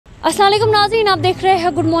अस्सलाम वालेकुम नाज़रीन, आप देख रहे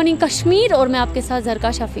हैं गुड मॉर्निंग कश्मीर और मैं आपके साथ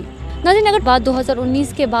ज़रका शफी। नाज़रीन, अगर बात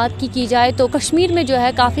 2019 के बाद की जाए तो कश्मीर में जो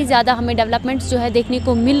है काफ़ी ज़्यादा हमें डेवलपमेंट्स जो है देखने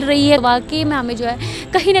को मिल रही है। वाकई में हमें जो है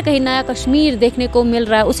कहीं ना कहीं नया कश्मीर देखने को मिल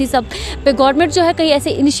रहा है। उसी सब पे गवर्नमेंट जो है कई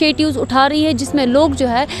ऐसे इनिशिएटिव्स उठा रही है जिसमें लोग जो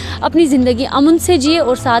है अपनी ज़िंदगी अमन से जिए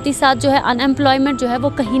और साथ ही साथ जो है अनएम्प्लॉयमेंट जो है वो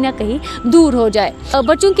कहीं ना कहीं दूर हो जाए।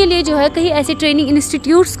 बच्चों के लिए जो है कई ऐसे ट्रेनिंग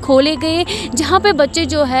इंस्टीट्यूट्स खोले गए जहाँ पे बच्चे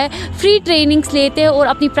जो है फ्री ट्रेनिंग्स लेते हैं और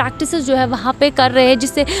अपनी प्रैक्टिस जो है वहाँ पे कर रहे हैं,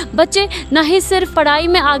 जिससे बच्चे ना ही सिर्फ पढ़ाई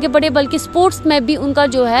में आगे बढ़े बल्कि स्पोर्ट्स में भी उनका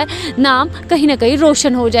जो है नाम कहीं ना कहीं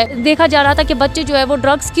रोशन हो जाए। देखा जा रहा था कि बच्चे जो है वो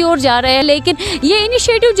ड्रग्स की ओर जा रहे हैं, लेकिन ये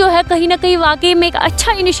इनिशिएटिव जो है कहीं ना कहीं वाकई में एक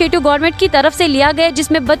अच्छा इनिशिएटिव गवर्नमेंट की तरफ से लिया गया,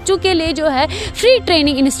 जिसमें बच्चों के लिए जो है फ्री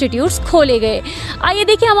ट्रेनिंग इंस्टीट्यूट्स खोले गए। आइए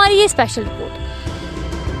देखिए हमारी ये special report.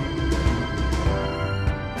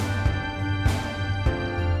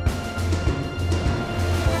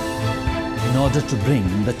 In order to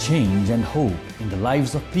bring the change and hope in the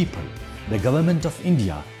lives of people, the Government of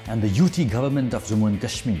India and the UT Government of Jammu and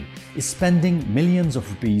Kashmir is spending millions of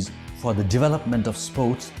rupees for the development of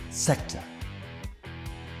sports sector.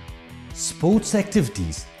 Sports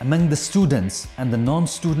activities among the students and the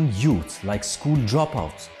non-student youth like school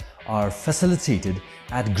dropouts are facilitated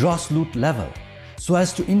at grassroots level so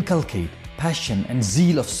as to inculcate passion and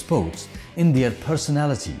zeal of sports in their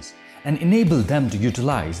personalities and enable them to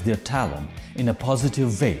utilize their talent in a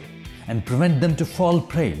positive way and prevent them to fall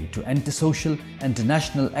prey to antisocial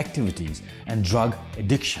international activities and drug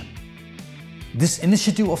addiction. This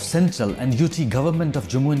initiative of Central and UT Government of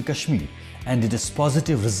Jammu and Kashmir and its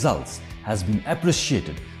positive results has been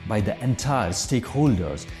appreciated by the entire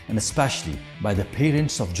stakeholders and especially by the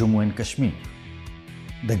parents of Jammu and Kashmir.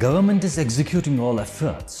 The government is executing all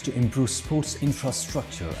efforts to improve sports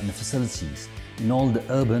infrastructure and facilities in all the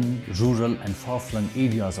urban, rural and far-flung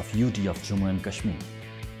areas of UT of Jammu and Kashmir.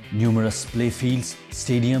 Numerous playfields,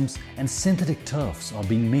 stadiums and synthetic turfs are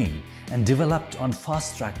being made and developed on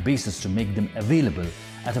fast-track basis to make them available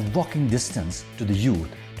at a walking distance to the youth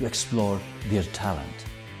to explore their talent.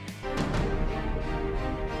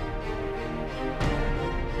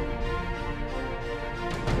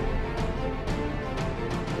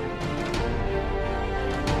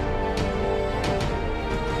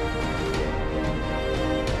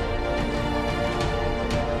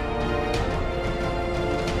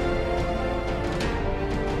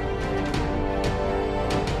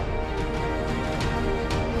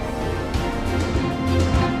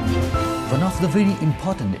 One of the very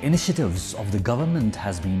important initiatives of the government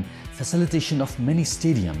has been facilitation of many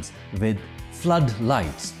stadiums with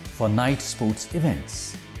floodlights for night sports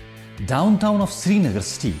events. Downtown of Srinagar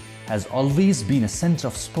city has always been a center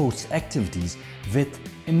of sports activities with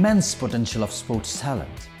immense potential of sports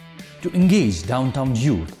talent. To engage downtown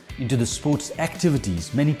youth into the sports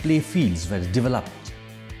activities, many play fields were developed.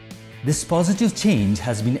 This positive change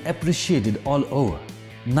has been appreciated all over.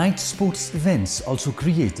 Night sports events also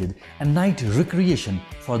created a night recreation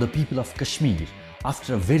for the people of Kashmir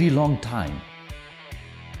after a very long time.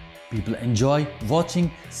 People enjoy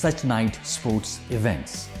watching such night sports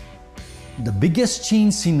events. The biggest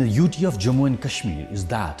change seen in the UT of Jammu and Kashmir is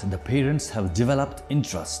that the parents have developed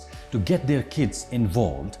interest to get their kids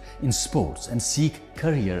involved in sports and seek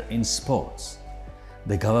career in sports.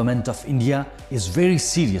 The Government of India is very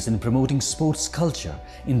serious in promoting sports culture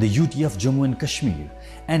in the UT of Jammu and Kashmir,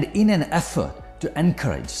 and in an effort to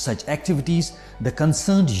encourage such activities, the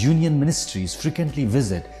concerned union ministries frequently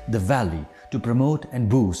visit the valley to promote and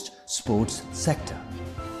boost sports sector.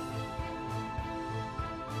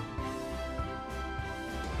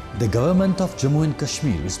 The Government of Jammu and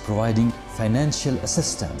Kashmir is providing financial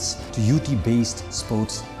assistance to UT-based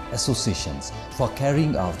sports associations for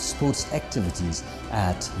carrying out sports activities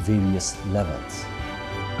at various levels.